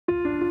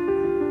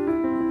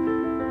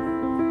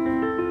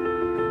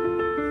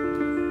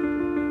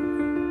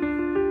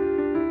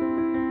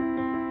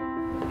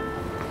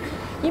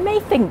You may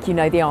think you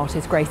know the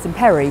artist Grayson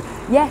Perry.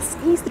 Yes,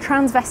 he's the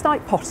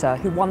transvestite potter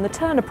who won the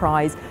Turner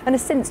Prize and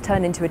has since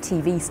turned into a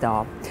TV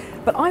star.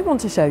 But I want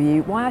to show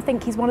you why I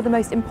think he's one of the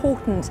most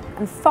important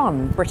and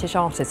fun British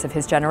artists of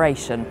his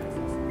generation.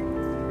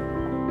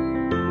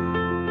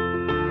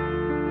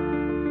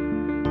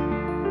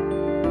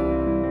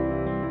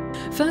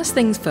 First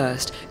things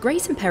first,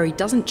 Grayson Perry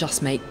doesn't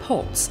just make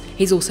pots,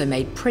 he's also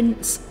made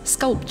prints,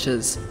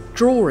 sculptures,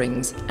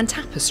 drawings and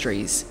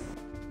tapestries.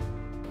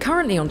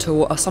 Currently on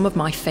tour are some of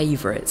my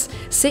favourites,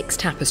 6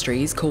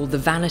 tapestries called the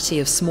Vanity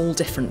of Small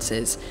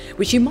Differences,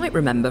 which you might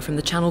remember from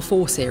the Channel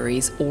 4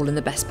 series All in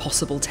the Best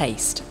Possible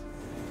Taste.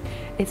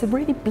 It's a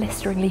really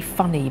blisteringly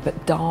funny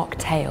but dark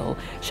tale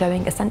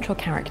showing a central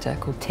character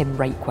called Tim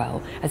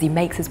Rakewell as he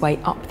makes his way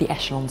up the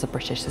echelons of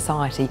British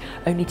society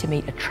only to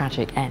meet a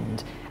tragic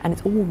end. And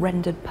it's all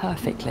rendered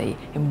perfectly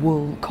in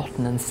wool,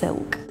 cotton and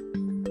silk.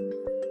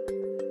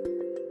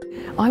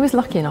 I was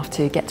lucky enough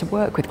to get to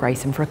work with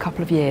Grayson for a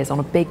couple of years on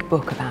a big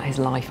book about his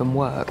life and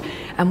work,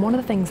 and one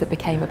of the things that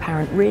became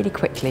apparent really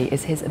quickly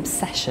is his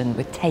obsession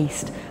with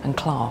taste and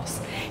class.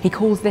 He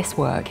calls this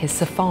work his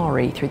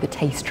safari through the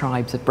taste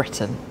tribes of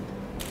Britain.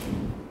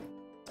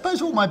 I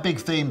suppose all my big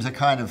themes are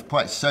kind of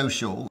quite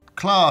social.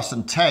 Class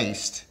and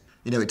taste.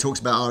 You know, it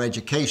talks about our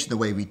education, the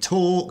way we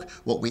talk,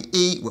 what we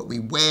eat, what we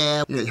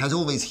wear. You know, it has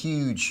all these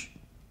huge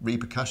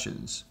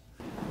repercussions.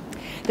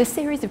 This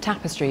series of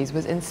tapestries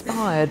was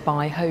inspired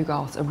by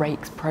Hogarth's A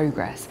Rake's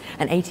Progress,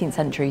 an 18th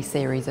century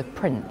series of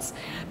prints.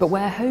 But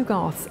where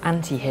Hogarth's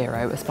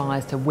anti-hero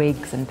aspires to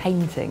wigs and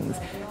paintings,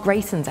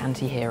 Grayson's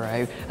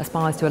anti-hero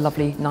aspires to a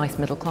lovely, nice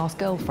middle-class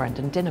girlfriend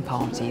and dinner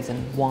parties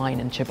and wine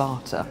and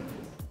ciabatta.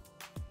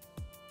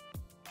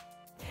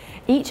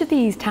 Each of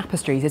these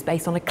tapestries is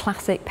based on a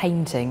classic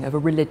painting of a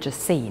religious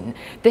scene.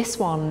 This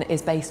one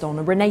is based on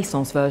a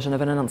Renaissance version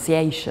of an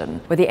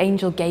Annunciation, where the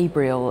angel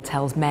Gabriel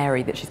tells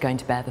Mary that she's going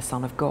to bear the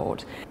Son of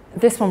God.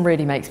 This one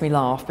really makes me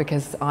laugh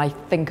because I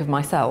think of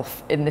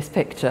myself in this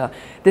picture.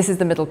 This is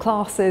the middle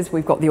classes,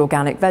 we've got the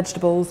organic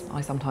vegetables,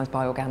 I sometimes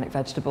buy organic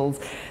vegetables.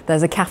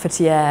 There's a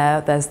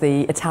cafetiere, there's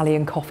the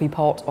Italian coffee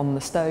pot on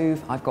the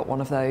stove, I've got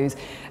one of those.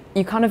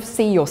 You kind of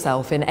see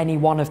yourself in any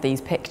one of these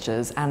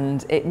pictures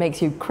and it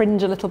makes you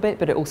cringe a little bit,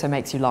 but it also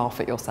makes you laugh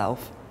at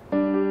yourself.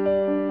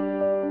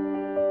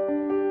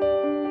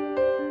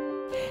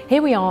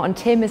 Here we are, and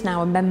Tim is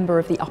now a member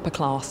of the upper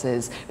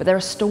classes, but there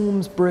are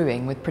storms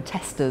brewing with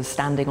protesters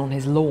standing on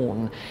his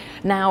lawn.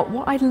 Now,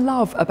 what I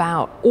love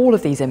about all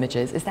of these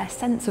images is their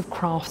sense of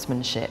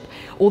craftsmanship.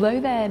 Although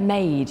they're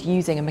made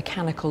using a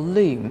mechanical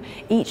loom,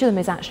 each of them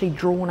is actually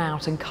drawn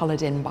out and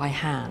coloured in by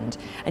hand,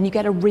 and you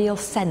get a real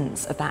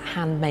sense of that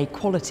handmade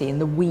quality in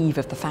the weave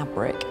of the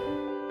fabric.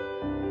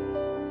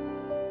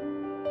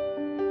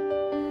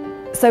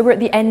 So we're at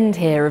the end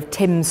here of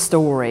Tim's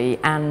story,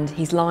 and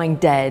he's lying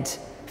dead,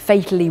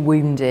 fatally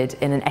wounded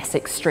in an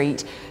Essex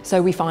street,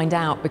 so we find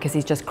out because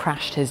he's just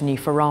crashed his new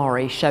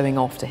Ferrari, showing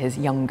off to his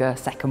younger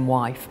second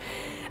wife.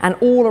 And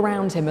all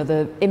around him are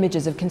the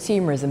images of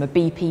consumerism, a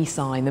BP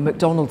sign, the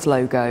McDonald's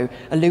logo,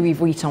 a Louis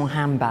Vuitton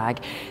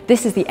handbag.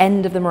 This is the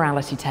end of the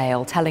morality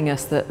tale, telling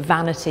us that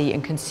vanity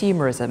and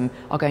consumerism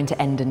are going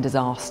to end in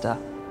disaster.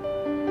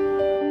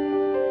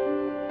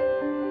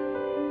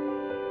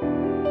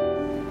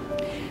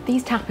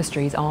 These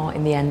tapestries are,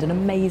 in the end, an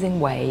amazing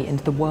way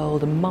into the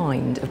world and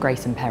mind of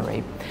Grayson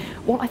Perry.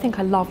 What I think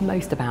I love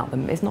most about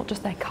them is not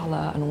just their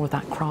colour and all of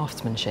that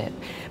craftsmanship,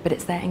 but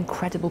it's their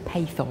incredible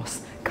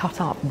pathos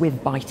cut up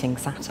with biting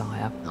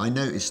satire. I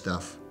notice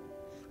stuff.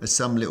 As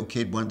some little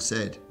kid once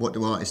said, what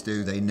do artists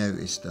do? They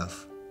notice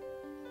stuff.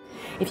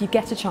 If you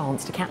get a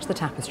chance to catch the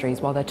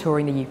tapestries while they're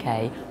touring the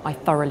UK, I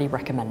thoroughly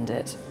recommend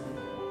it.